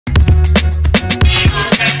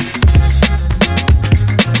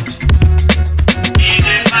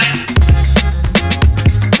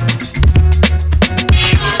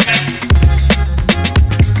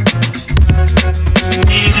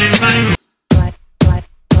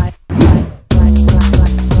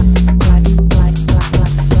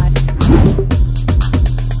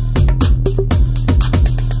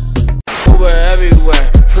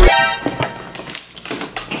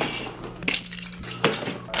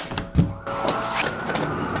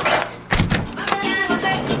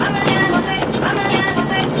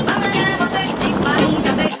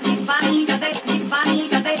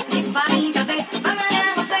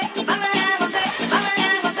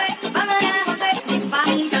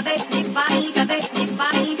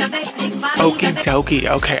Okie dokie.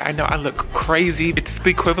 Okay, I know I look crazy. It's the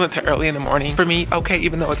equivalent to early in the morning for me. Okay,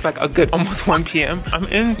 even though it's like a good almost 1 p.m. I'm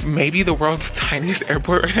in maybe the world's tiniest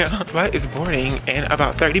airport right now. Flight is boarding in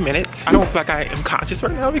about 30 minutes. I don't feel like I am conscious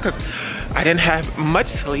right now because I didn't have much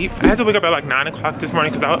sleep. I had to wake up at like 9 o'clock this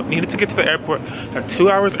morning because I needed to get to the airport like 2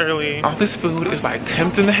 hours early. All this food is like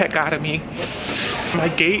tempting the heck out of me. My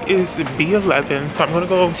gate is B11, so I'm gonna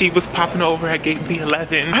go see what's popping over at gate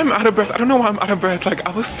B11. I'm out of breath. I don't know why I'm out of breath. Like,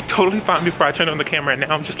 I was totally fine before I turned on the camera, and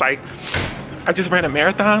now I'm just like, I just ran a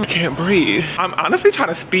marathon. I can't breathe. I'm honestly trying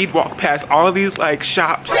to speed walk past all of these like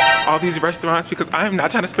shops, all these restaurants, because I am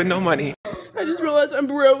not trying to spend no money. I just realized I'm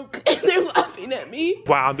broke and they're laughing at me.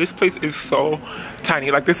 Wow, this place is so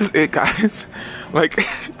tiny. Like, this is it, guys. Like,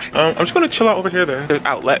 I'm just gonna chill out over here then. There's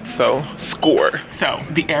outlets, so score. So,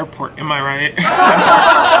 the airport, am I right?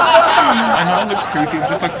 I know I look crazy. I'm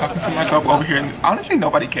just like talking to myself over here, and honestly,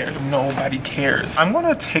 nobody cares. Nobody cares. I'm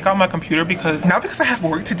gonna take out my computer because, not because I have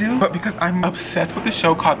work to do, but because I'm obsessed with this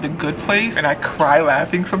show called The Good Place, and I cry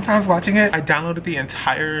laughing sometimes watching it. I downloaded the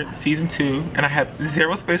entire season 2, and I have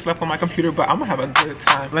 0 space left on my computer, but I'm gonna have a good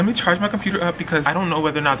time. Let me charge my computer up because I don't know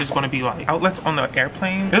whether or not there's gonna be like outlets on the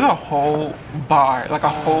airplane. There's a whole bar, like a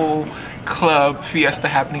whole club fiesta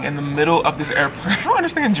happening in the middle of this airport. I don't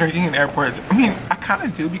understand drinking in airports. I mean, I kind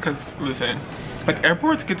of do because, listen, like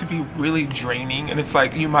airports get to be really draining, and it's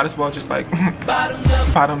like you might as well just like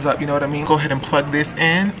bottoms up, you know what I mean? Go ahead and plug this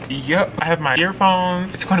in. Yep, I have my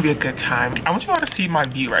earphones. It's gonna be a good time. I want you all to see my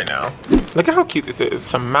view right now. Look at how cute this is.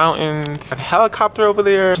 Some mountains, a helicopter over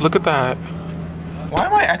there. Look at that. Why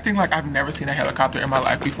am I acting like I've never seen a helicopter in my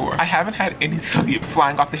life before? I haven't had any sleep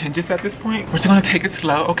flying off the hinges at this point. We're just gonna take it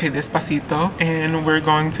slow. Okay, despacito. And we're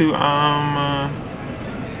going to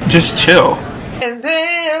just chill. And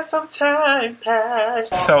then some time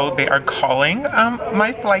passed. So they are calling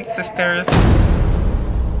my flight sisters.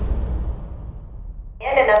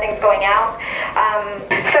 And nothing's going out.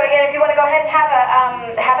 So again, if you want to go ahead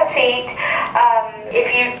and have a seat. If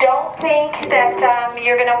you don't think that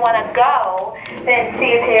you're going to want to go, then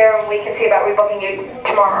see us here and we can see about rebooking you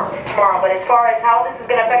tomorrow. But as far as how this is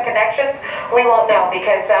going to affect connections, we won't know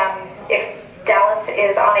because if Dallas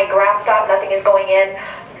is on a ground stop, nothing is going in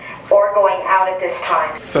or going out at this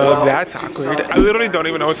time. So that's awkward. I literally don't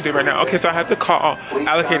even know what to do right now. Okay, so I have to call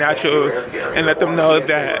Allocate Nachos and let them know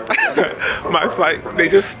that my flight, they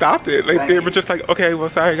just stopped it. Like, they were just like, okay, well,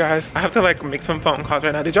 sorry guys. I have to like make some phone calls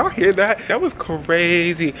right now. Did y'all hear that? That was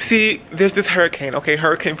crazy. See, there's this hurricane, okay,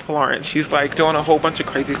 Hurricane Florence. She's like doing a whole bunch of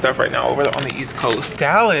crazy stuff right now over on the East Coast.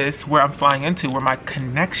 Dallas, where I'm flying into, where my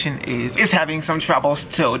connection is having some troubles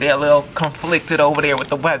too. They're a little conflicted over there with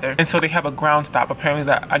the weather. And so they have a ground stop. Apparently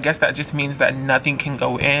that, I guess that just means that nothing can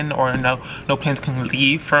go in or no planes can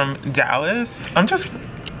leave from Dallas. Is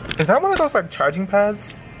that one of those like charging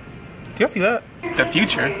pads? Do y'all see that? The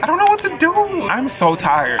future. I don't know what to do. I'm so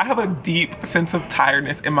tired. I have a deep sense of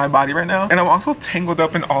tiredness in my body right now. And I'm also tangled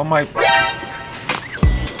up in all my...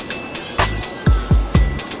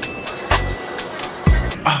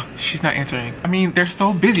 Oh, she's not answering. I mean, they're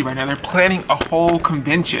so busy right now. They're planning a whole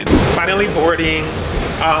convention. Finally boarding.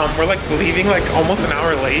 We're like leaving like almost an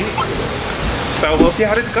hour late. So we'll see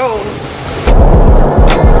how this goes.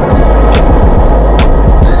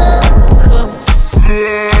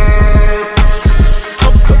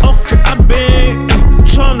 Okay, I've been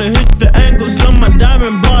trying to hit the angles on my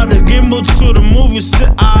diamond bar, the gimbal to the movie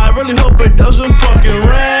set. I really hope it doesn't fucking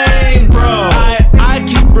rain, bro. I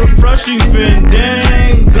keep refreshing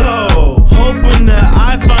Fandango, hoping that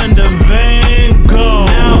I find a Van Gogh.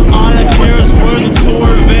 Now all I care is where the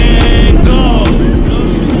tour Van Gogh.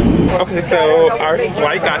 Okay, so our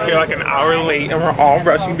flight got here like an hour late and we're all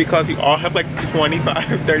rushing because we all have like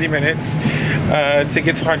 25-30 minutes to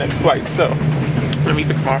get to our next flight. So let me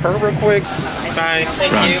fix my hair real quick. Bye.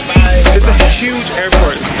 Thank you. Bye. It's a huge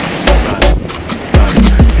airport.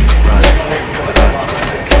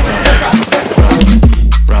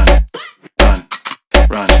 Run.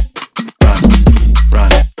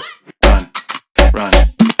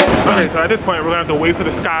 so at this point, we're gonna have to wait for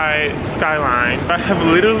the skyline. I have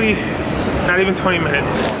literally not even 20 minutes.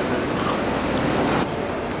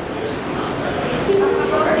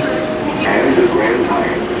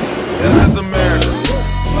 This is America.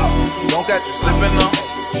 Don't catch you slipping up.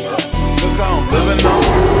 Look how I'm living up.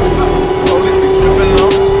 Police be tripping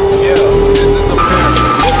up. Yeah, this is America.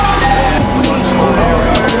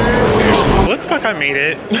 Looks like I made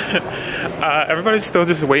it. Everybody's still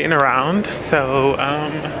just waiting around, so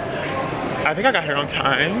I think I got here on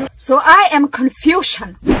time. So I am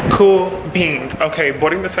confusion. Cool beans. Okay,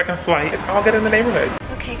 boarding the second flight. It's all good in the neighborhood.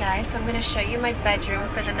 Okay guys, so I'm gonna show you my bedroom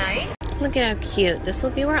for the night. Look at how cute. This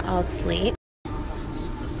will be where I'll sleep.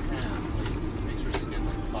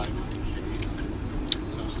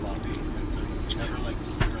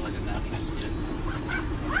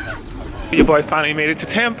 Your boy finally made it to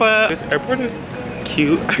Tampa. This airport is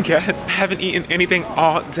cute, I guess. I haven't eaten anything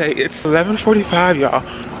all day. It's 11:45, y'all.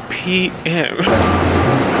 p.m.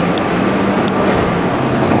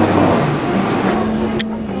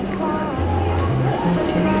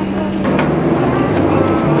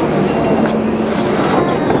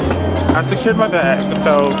 I secured my bag,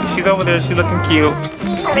 so she's over there, she's looking cute.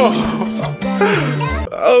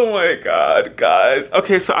 Oh my god, guys.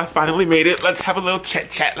 Okay, so I finally made it. Let's have a little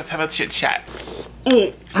chit chat. Let's have a chit chat.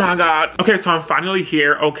 Oh my god. Okay, so I'm finally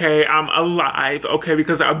here, okay? I'm alive, okay?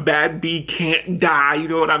 Because a bad bee can't die, you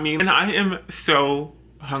know what I mean? And I am so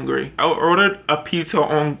hungry. I ordered a pizza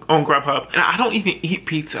on Grubhub, and I don't even eat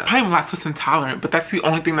pizza. I am lactose intolerant, but that's the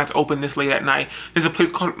only thing that's open this late at night. There's a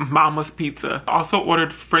place called Mama's Pizza. I also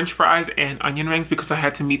ordered French fries and onion rings because I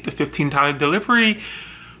had to meet the $15 delivery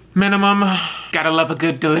minimum. Gotta love a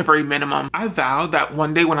good delivery minimum. I vow that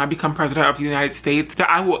one day when I become president of the United States that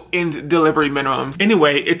I will end delivery minimums.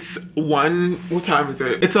 Anyway, it's what time is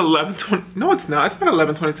it? It's 11:20. No, it's not. It's not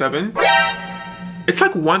 11:27. It's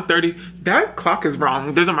like 1:30. That clock is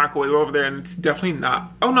wrong. There's a microwave over there and it's definitely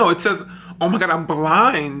not. Oh no, it says, oh my god, I'm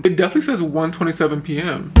blind. It definitely says 1:27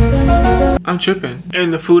 p.m. I'm tripping.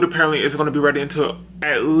 And the food apparently is gonna be ready until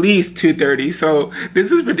at least 2:30. So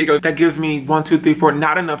this is ridiculous. That gives me 1, 2, 3, 4,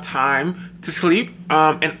 not enough time to sleep.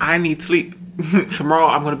 And I need sleep. Tomorrow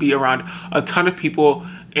I'm gonna be around a ton of people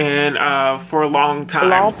and for a long time.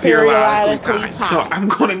 Long periodically time. So I'm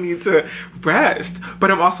gonna need to rest. But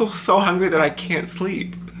I'm also so hungry that I can't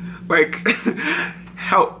sleep. Like,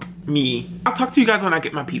 help me. I'll talk to you guys when I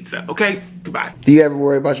get my pizza, okay? Goodbye. Do you ever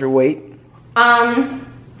worry about your weight? I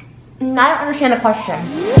don't understand the question.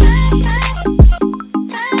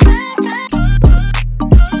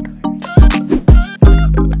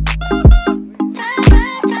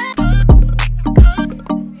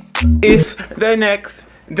 It's the next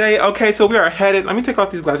day. Okay, so we are headed. Let me take off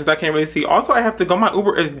these glasses. I can't really see. Also, I have to go. My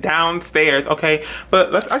Uber is downstairs, okay?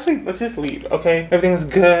 But let's just leave, okay? Everything's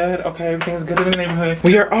good, okay? Everything's good in the neighborhood.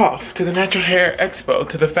 We are off to the Natural Hair Expo,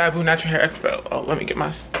 to the FABU Natural Hair Expo. Oh, let me get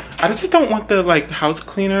my... I just don't want the, like, house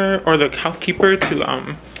cleaner or the housekeeper to,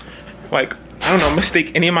 like, I don't know,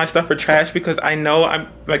 mistake any of my stuff for trash because I know I'm,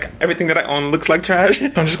 like, everything that I own looks like trash. So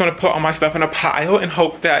I'm just gonna put all my stuff in a pile and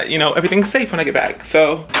hope that, you know, everything's safe when I get back.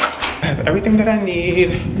 So I have everything that I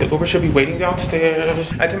need. The Uber should be waiting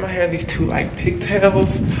downstairs. I did my hair in these two, like,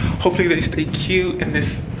 pigtails. Hopefully they stay cute in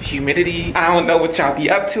this humidity. I don't know what y'all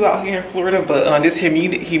be up to out here in Florida, but this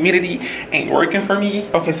humidity ain't working for me.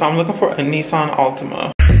 Okay, so I'm looking for a Nissan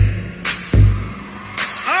Altima.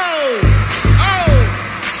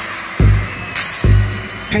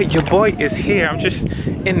 Hey, your boy is here. I'm just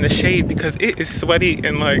in the shade because it is sweaty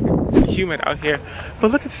and like humid out here.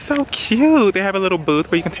 But look, it's so cute. They have a little booth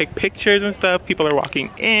where you can take pictures and stuff. People are walking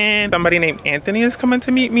in. Somebody named Anthony is coming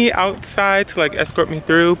to meet me outside to like escort me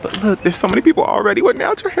through. But look, there's so many people already with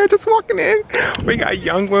natural hair just walking in. We got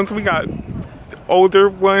young ones, we got older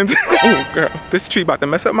ones. Oh girl, this tree about to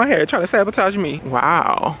mess up my hair, trying to sabotage me.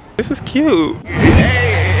 Wow, this is cute.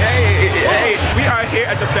 Hey, we are here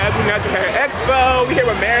at the FABU Natural Hair Expo. We here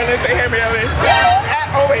with Marilyn. Say hey, Marilyn.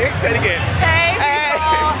 Oh wait, say it again. Hey.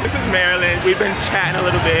 This is Marilyn. We've been chatting a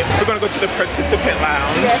little bit. We're gonna go to the participant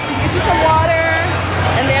lounge. Yes, we get you some water,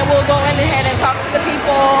 and then we'll go in ahead and talk to the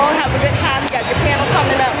people, have a good time. You got your panel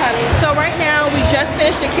coming up, honey. So right now, we just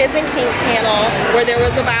finished the Kids and Kink panel, where there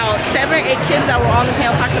was about 7 or 8 kids that were on the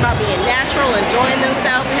panel talking about being natural, enjoying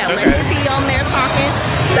themselves. We had LYFT on there talking,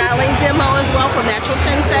 styling demo as well from Natural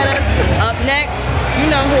Trendsetters. Up next, you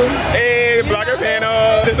know who. Hey, blogger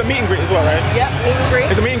panel. There's a meet and greet as well, right? Yep, meet and greet.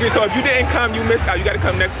 It's a meet and greet, so if you didn't come, you missed out. You gotta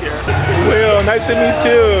come next year. Will, nice to meet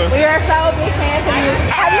you. We are so big fans of you.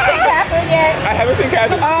 Have you seen Catherine yet? I haven't seen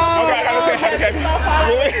Catherine. Oh, okay, I gotta say hi to Catherine.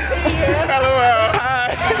 Really? Hello.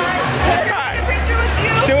 Hi. Hi.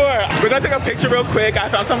 Sure. We're gonna take take a picture real quick. I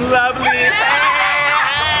found some lovely.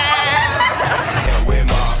 With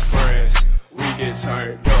my friends, we get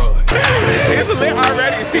turned up. It's lit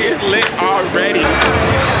already. See, it's lit already.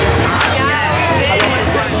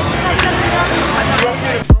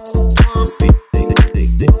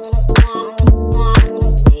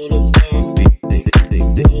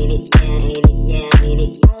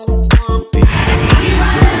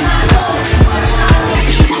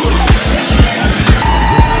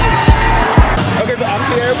 Okay, so I'm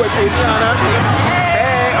here with Adriana.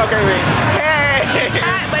 Hey, okay, wait. Hey.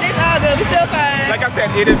 Hot, but it's all good. We still fine. Like I said,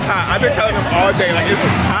 it is hot. I've been telling them all day, like it's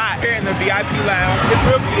hot here in the VIP lounge. It's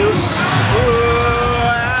real cute. Ooh,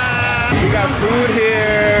 we got food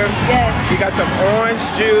here. Yes. We got some orange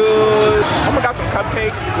juice. Oh my God, some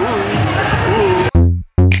cupcakes. Ooh.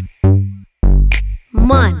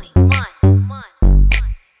 Money.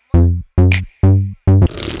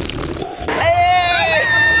 Hey!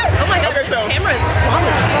 Oh my God, Okay, this so camera is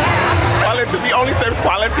quality. we only serve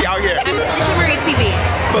quality out here. I'm Felicia Marie TV.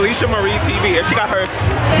 Felicia Marie TV, and she got her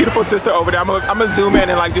beautiful sister over there. I'm gonna zoom in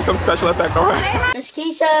and like do some special effect on her. Miss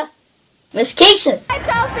Keisha. Miss Keisha. Hi,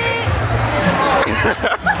 Chelsea.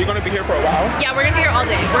 You're gonna be here for a while? Yeah, we're gonna be here all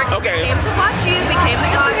day. Okay. We came to watch you. We came to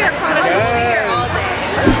consume your products. We'll be here all day.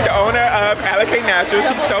 The owner of Allocate Naturals.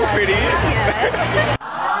 She's so pretty. Yes.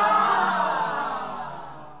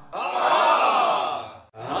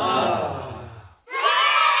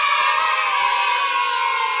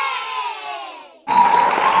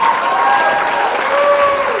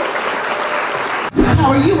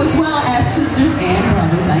 How are you, as well as sisters and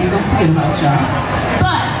brothers? I ain't gonna forget about y'all.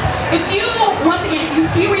 But if you, once again, if you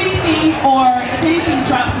hear anything or if anything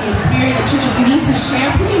drops in your spirit that you just need to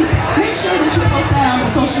share, please make sure that you post that on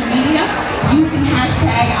social media using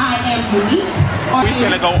hashtag IamUnique. We're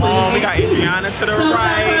gonna go on. We got Adriana to the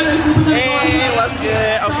right. Hey, what's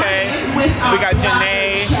good? Okay. We got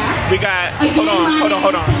Janae. We got,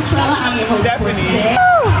 hold on. Stephanie.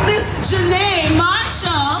 Miss Janae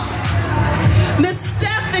Marshall. Miss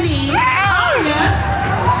Stephanie Arias,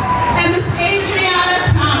 and Miss Adriana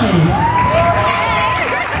Thomas.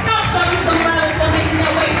 I'll show you some letters that make their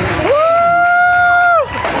way to the stage.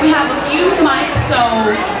 We have a few mics, so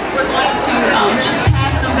we're going to just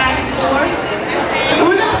pass them back and forth.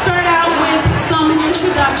 We're going to start out with some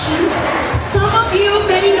introductions. Some of you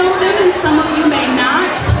may know them and some of you may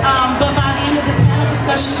not, but by the end of this panel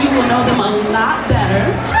discussion, you will know them a lot better.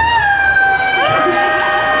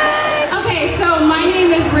 My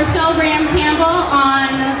name is Rochelle Graham Campbell.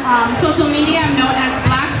 On social media, I'm known as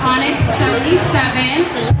Black Onyx 77,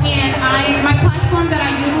 and my platform that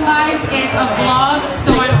I utilize is a vlog,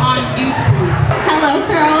 so I'm on YouTube. Hello,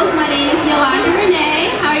 girls. My name is Yolanda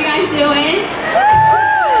Renee. How are you guys doing?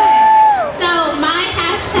 So my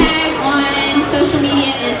hashtag on social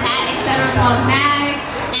media is @etcvlogmag,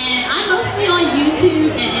 and I'm mostly on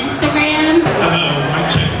YouTube and Instagram. Hello, I'm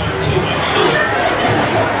check 1 2 1 2.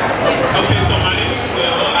 Okay, so my name is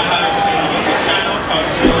Will. I have a YouTube channel called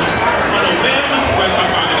WillOnAWhim, where I talk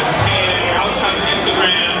about it in Japan. I also have an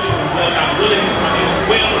Instagram, WillOnAWhim. My name is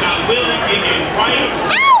WillOnAWhim. Get it right.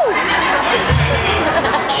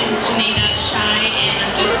 It's Janae.Shy, and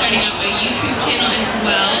I'm just starting up a YouTube channel as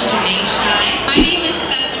well, Janae Shy. My name is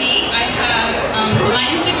Stephanie. I have my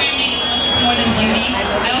Instagram name is Much More Than Beauty.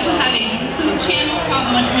 I also have a YouTube channel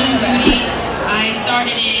called Much More Than Beauty. I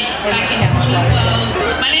started it back in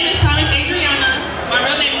 2012. My name is Thomas Adriana. My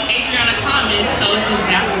real name is Adriana Thomas, so it's just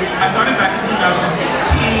backwards. I started back in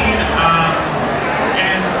 2016,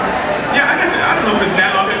 and yeah, I guess I don't know if it's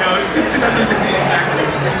that long ago. It's 2016 exactly.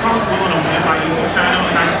 It's called WillOnAWhim, my YouTube channel,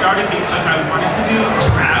 and I started because I wanted to do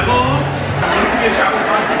travel. I wanted to be a travel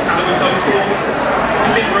content. It was so cool. It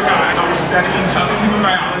just didn't work out. I was studying health and human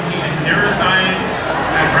biology and neuroscience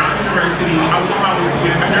at Brown University. I was on my way to be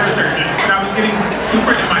a neurosurgeon, and I was getting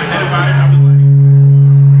super in my head about it. I was like,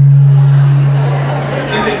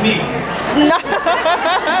 is it me? No.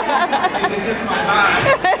 Is it just my mind?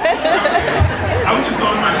 I was just so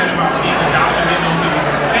in my head about being a doctor. I didn't know if it was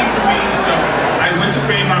the thing for me, so I went to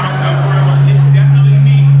Spain by myself for a month. It's definitely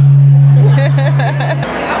me.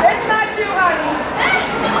 It's not you, honey.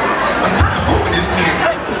 I'm kind of hoping it's me.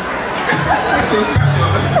 I feel special.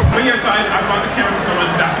 But yeah, so I bought the camera because I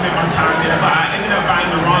wanted to document my time there, but I ended up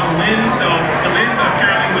buying the wrong lens, so the lens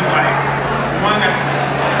apparently was like one that's,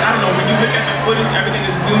 I don't know, when you look at the footage, everything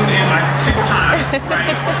is zoomed in like 10 times,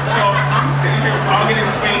 right? So I'm sitting here vlogging in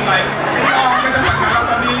Spain like, oh, I'm in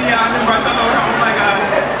familia, I'm in Barcelona, oh my God.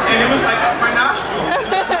 And it was like up my nostrils.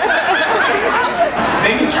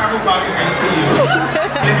 Maybe travel vlogging ain't for you.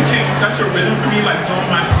 It became such a rhythm for me, like doing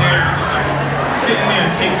my hair, just like sitting there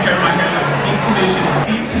and taking care of my hair, like deep conditioning,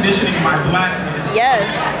 conditioning my blackness. Yes.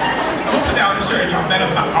 I'm gonna put that on the shirt and y'all bet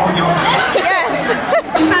about all y'all know. Yes.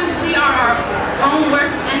 Sometimes we are our own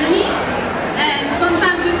worst enemy, and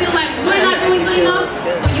sometimes we feel like we're not doing good enough,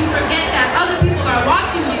 but you forget that other people are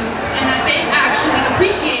watching you and that they actually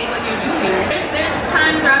appreciate what you're doing. There's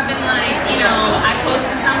times where I've been like, you know, I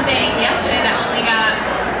posted something yesterday that only got,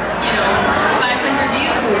 you know, 500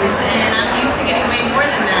 views, and I'm used to getting way more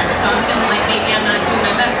than that, so I'm feeling like maybe I'm not doing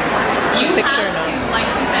my best. You have to, like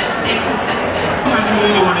she said, stay consistent. Sometimes you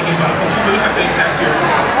really don't want to give up, but you really have to assess your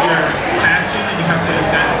passion, and you have to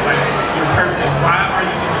assess like your purpose. Why are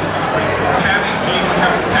you doing this in the first place? You have these dreams, you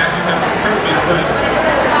have this passion, you have this purpose, but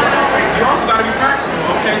you also got to be practical.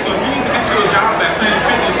 Okay, so you need to get you a job at Planet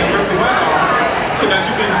Fitness and work your butt off so that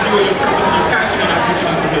you can fuel your purpose and your passion, and that's what you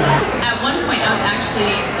need to do. At one point, I was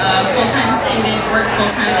actually a full-time student, worked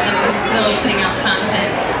full-time, and then was still putting out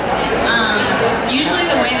content. Usually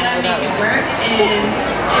the way that I make it work is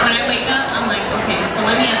when I wake up, I'm like, okay, so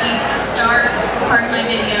let me at least start part of my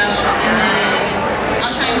video, and then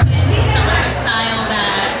I'll try and put it into some of a style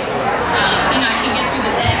that, you know, I can get through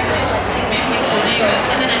the day with, make it through the day with,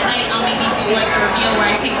 and then at night I'll maybe do like a reveal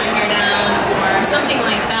where I take my hair down or something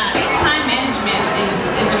like that. Time management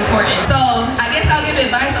is important. So I guess I'll give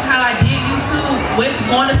advice on how I did YouTube with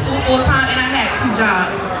going to school full time, and I had 2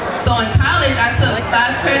 jobs. So in college, I took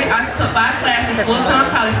 5 classes,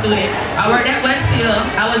 full-time college student. I worked at Westfield.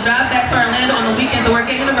 I would drive back to Orlando on the weekends to work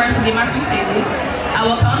at university, get my free tickets. I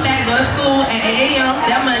would come back, go to school at 8 a.m.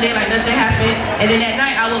 that Monday, like nothing happened, and then at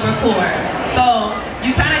night I would record. So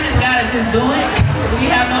you kind of just gotta just do it. You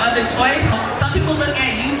have no other choice. Some people look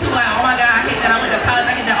at YouTube like, oh my God, I hate that I went to college.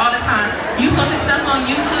 I get that all the time. You so successful on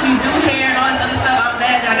YouTube, you do hair and all this other stuff. I'm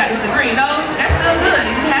mad that I got this degree. No, that's still good.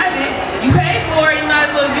 You have it. You pay for it. You might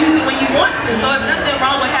as well use it when you want to. So there's nothing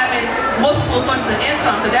wrong with having multiple sources of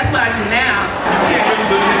income. So that's what I do now. You can't really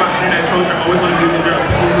do anything about internet trolls. They're always going to be there. Are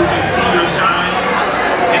people who just see your shine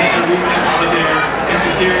and they illuminate all of their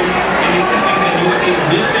insecurities and they see things in you that they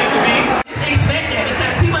wish they could be. Just expect that,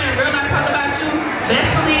 because people in real life talk about you. Best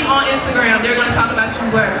believe on Instagram they're going to talk about you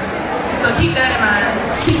worse. So keep that in mind.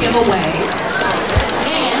 To give away.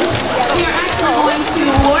 And we are actually going to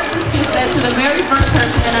award this gift set to the very first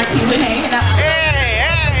person in our Q&A.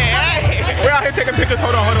 Hey! We're out here taking pictures.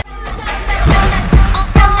 Hold on.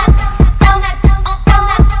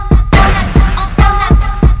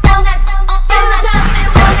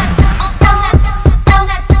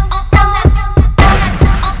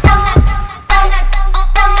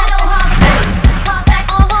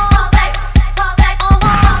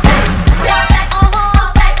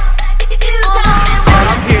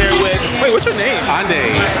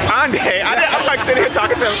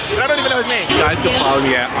 I don't even know his name. You guys can follow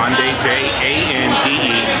me at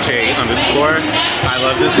AMDjBori. I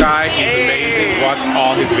love this guy. He's amazing. Watch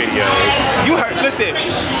all his videos. You heard, listen,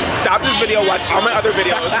 stop this video, watch all my other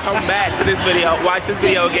videos, come back to this video, watch this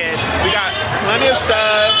video again. We got plenty of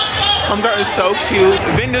stuff. Homegirl is so cute.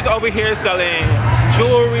 Vendors over here selling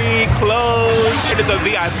jewelry, clothes. There's a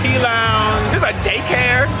VIP lounge. There's a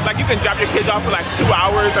daycare. Like you can drop your kids off for like 2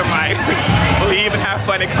 hours and like leave and have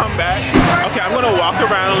fun and come back. Okay, I'm gonna walk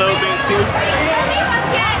around a little bit, see what...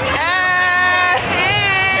 Hey!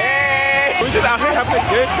 We're just out here having a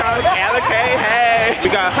good time. Alec, hey! We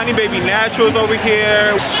got Honey Baby Naturals over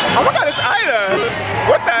here. Oh my God, it's Ida!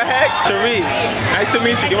 What the heck? Cherie, nice to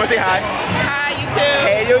meet you. You wanna say hi? Hi, you too.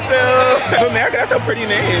 Hey, you too. Bamerica, that's a pretty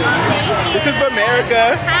name. This is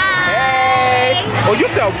Bamerica. Hi. Hey. Oh, you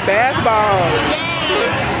sell bath bombs. Yes.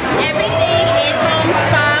 Everything is home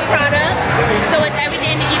spa products. So it's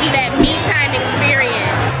everything to give you that me time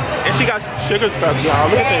experience. And she got sugar scrubs, y'all.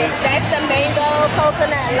 Look at this. That's the mango,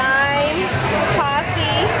 coconut, lime,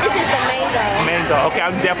 coffee. This is the mango. Mango. Okay,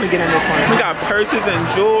 I'm definitely getting this one. We got purses and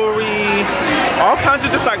jewelry. All kinds of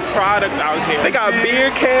just like products out here. They got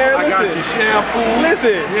beard care. I got your shampoo.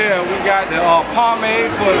 Listen. Yeah, we got the pomade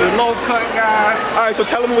for the low cut guys. All right, so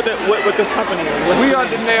tell them what this company is. We are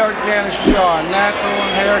the NAVEGATE. We are a natural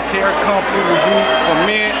hair care company. We do for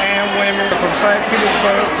men and women from St.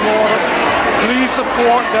 Petersburg, Florida. Please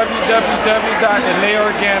support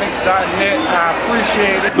www.thenavegates.net. I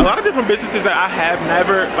appreciate it. A lot of different businesses that I have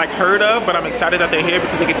never like heard of, but I'm excited that they're here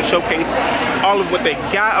because they get to showcase all of what they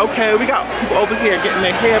got. Okay, we got people over here getting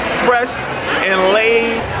their hair pressed and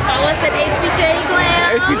laid. Follow us at HBJ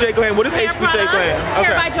Glam. HBJ Glam. What is hair HBJ Glam?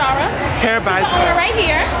 Okay. Hair by Jara. Hair by Jara. Right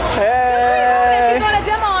here. Hey. She's doing a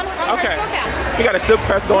demo on okay. her silk out. We got a silk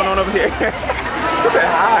press going on over here. Say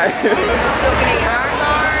hi. Silk and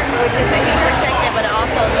iron, which is the heat protectant, but it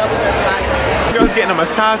also doubles as a body. You know, is getting a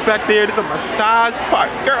massage back there. This is a massage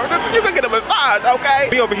part. Girl, you can get a massage, okay?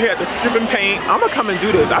 We over here at the sipping paint. I'm gonna come and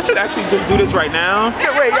do this. I should actually just do this right now.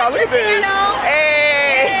 Wait, y'all, look at this.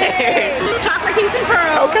 Hey! Chocolate Kings and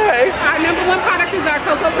Pearls. Okay. Our #1 product is our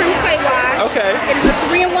Cocoa Cream Clay Wash. Okay. It is a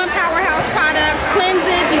 3-in-1 powerhouse product.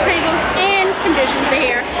 Cleanses, detangles, and conditions the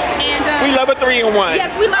hair. And we love a 3-in-1.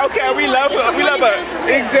 Yes, we love. Okay, we love it. We love it.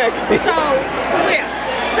 Exactly. So, for real.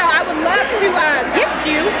 So I would love to gift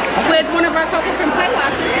you with one of our Cocoa Cream Clay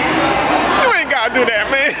Washes. You ain't gotta do that,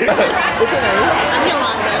 man. What's your name? I'm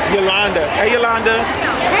Yolanda. Yolanda. Hey, Yolanda.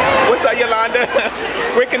 Hey. What's up, Yolanda?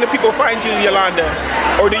 Where can the people find you, Yolanda?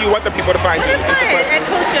 Or do you want the people to find you? At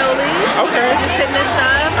Coach Jolie. Okay. Fitness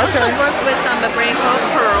stuff. Okay. I work with a brand called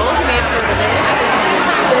Pearls. You may have heard of it.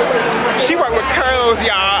 She worked with curls,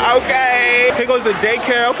 y'all. Okay. Here goes the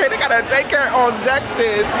daycare. Okay, they got a daycare on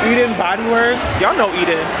Texas. Eden Body Works. Y'all know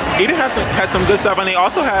Eden. Eden has some good stuff, and they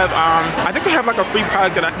also have I think they have like a free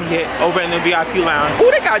product that I can get over in the VIP lounge. Oh,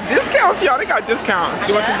 they got discounts, y'all. They got discounts.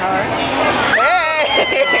 You want to say hi? Hey!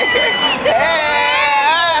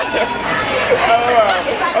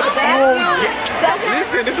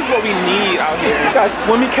 Listen, this is what we need out here. We got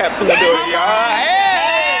swimmy caps in the building, y'all. Hey!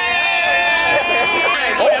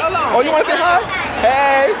 Oh, you want to say hi?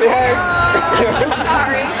 Hey, say hey.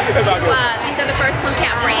 Sorry. These are the first swim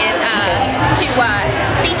cap brand to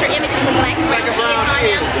feature images with black and brown kids on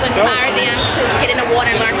them to inspire them to get in the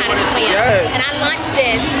water and learn how to swim. Yes. And I launched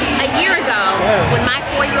this a year ago when my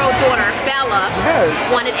 4-year-old daughter, Bella,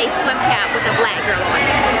 wanted a swim cap with a black girl on it.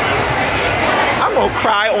 I'm gonna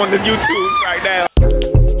cry on the YouTube right now.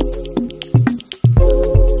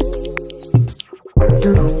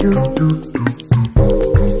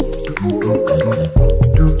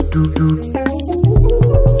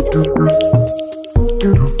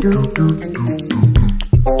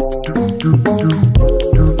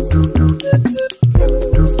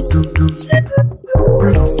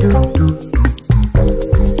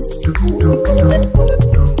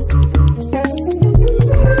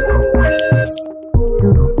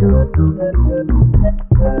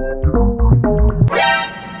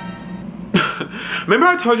 Remember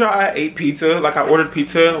I told y'all I ate pizza? Like I ordered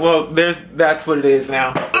pizza? Well, that's what it is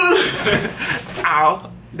now. Ow,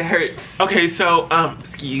 that hurts. Okay, so,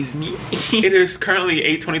 excuse me. It is currently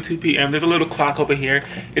 8:22 p.m. There's a little clock over here.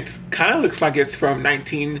 It kind of looks like it's from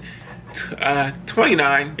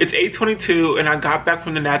 1929. It's 8:22 and I got back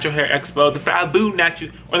from the Natural Hair Expo, the FABU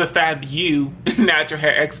Natural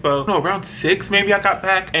Hair Expo. No, around 6 maybe I got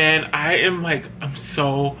back, and I'm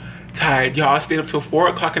so tired. Y'all, I stayed up till 4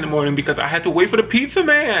 o'clock in the morning because I had to wait for the pizza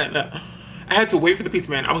man. I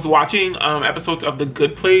was watching episodes of The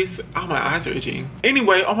Good Place. Oh, my eyes are itching.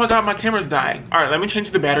 Anyway, oh my god, my camera's dying. All right, let me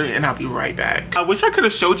change the battery and I'll be right back. I wish I could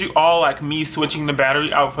have showed you all like me switching the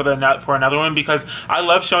battery out for another one because I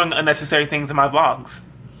love showing unnecessary things in my vlogs.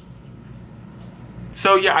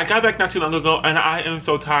 So yeah, I got back not too long ago and I am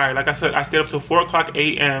so tired. Like I said, I stayed up till 4 o'clock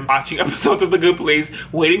a.m. watching episodes of The Good Place,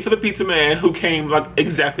 waiting for the pizza man who came like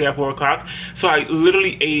exactly at 4 o'clock. So I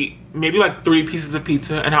literally ate maybe like 3 pieces of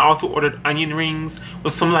pizza, and I also ordered onion rings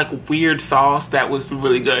with some like weird sauce that was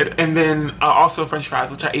really good. And then also French fries,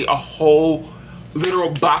 which I ate a whole literal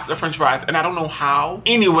box of French fries, and I don't know how.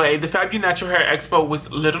 Anyway, the FABU Natural Hair Expo was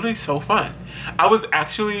literally so fun. I was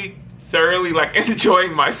actually thoroughly like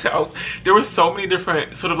enjoying myself. There were so many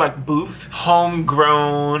different sort of like booths,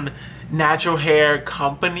 homegrown natural hair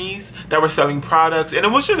companies that were selling products, and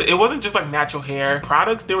it wasn't just like natural hair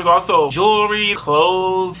products. There was also jewelry,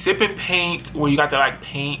 clothes, sip and paint, where you got to like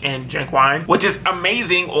paint and drink wine, which is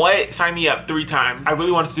amazing. What? Sign me up 3 times. I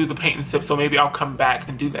really wanted to do the paint and sip, so maybe I'll come back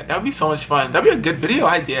and do that. That would be so much fun. That'd be a good video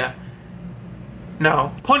idea.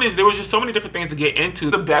 No, point is, there was just so many different things to get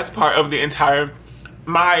into. The best part of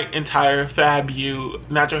my entire FABU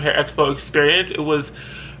Natural Hair Expo experience, it was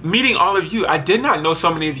meeting all of you. I did not know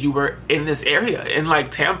so many of you were in this area, in like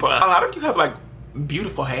Tampa. A lot of you have like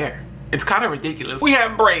beautiful hair. It's kind of ridiculous. We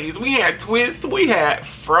had braids, we had twists, we had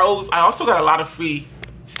froze. I also got a lot of free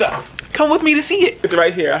stuff. Come with me to see it. It's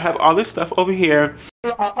right here. I have all this stuff over here.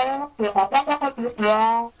 That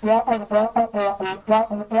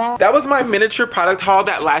was my miniature product haul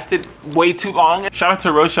that lasted way too long. Shout out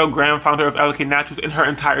to Rochelle Graham, founder of LK Naturals, and her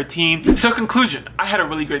entire team. So conclusion, I had a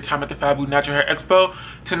really great time at the FABU Natural Hair Expo.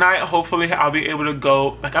 Tonight, hopefully I'll be able to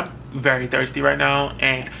go, like I'm very thirsty right now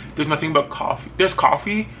and there's nothing but coffee. There's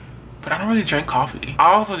coffee, but I don't really drink coffee.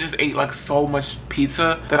 I also just ate like so much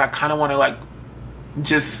pizza that I kind of want to like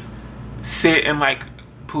just sit and like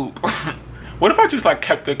poop. What if I just like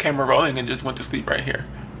kept the camera rolling and just went to sleep right here?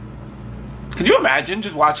 Could you imagine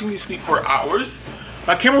just watching me sleep for hours?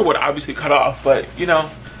 My camera would obviously cut off, but you know.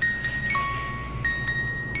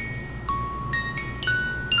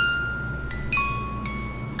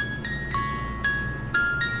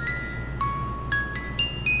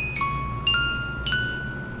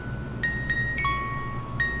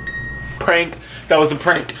 prank that was a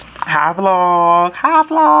prank. Hi vlog, hi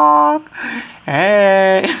vlog.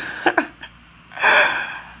 Hey.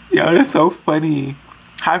 Yo, that's so funny.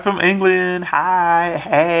 Hi from England, hi,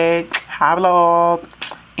 hey, hi vlog.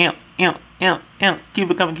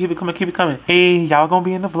 Keep it coming, keep it coming, keep it coming. Hey, y'all gonna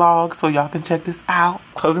be in the vlog so y'all can check this out.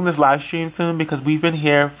 Closing this live stream soon because we've been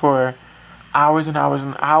here for hours and hours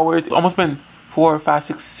and hours. It's almost been 4, 5,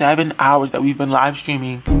 6, 7 hours that we've been live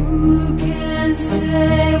streaming. Who can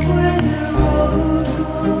say where the road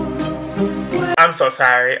goes? I'm so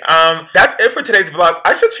sorry. That's it for today's vlog.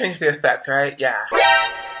 I should change the effects, right? Yeah.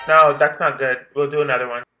 No, that's not good. We'll do another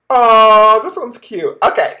one. Oh, this one's cute.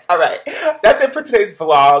 Okay, alright. That's it for today's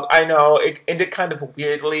vlog. I know it ended kind of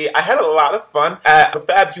weirdly. I had a lot of fun at the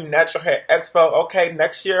FABU Natural Hair Expo. Okay,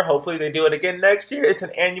 next year, hopefully they do it again next year. It's an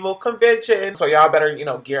annual convention. So y'all better, you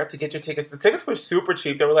know, gear up to get your tickets. The tickets were super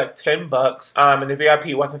cheap. They were like 10 bucks. And the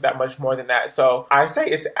VIP wasn't that much more than that. So I say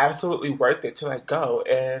it's absolutely worth it to like go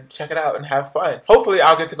and check it out and have fun. Hopefully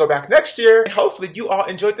I'll get to go back next year. And hopefully you all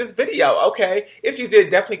enjoyed this video, okay? If you did,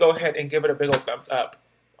 definitely go ahead and give it a big old thumbs up.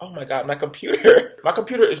 Oh my god, my computer. My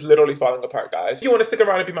computer is literally falling apart, guys. If you want to stick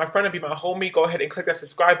around and be my friend and be my homie, go ahead and click that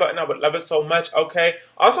subscribe button. I would love it so much, okay?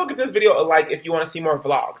 Also, give this video a like if you want to see more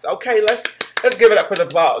vlogs, okay? Let's give it up for the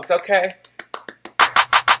vlogs, okay?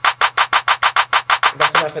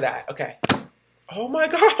 That's enough of that, okay? Oh my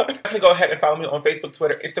god. Definitely go ahead and follow me on Facebook,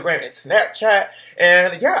 Twitter, Instagram, and Snapchat.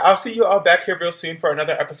 And yeah, I'll see you all back here real soon for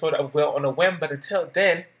another episode of WillOnAWhim. But until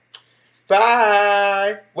then,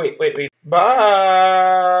 bye. Wait.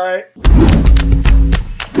 Bye.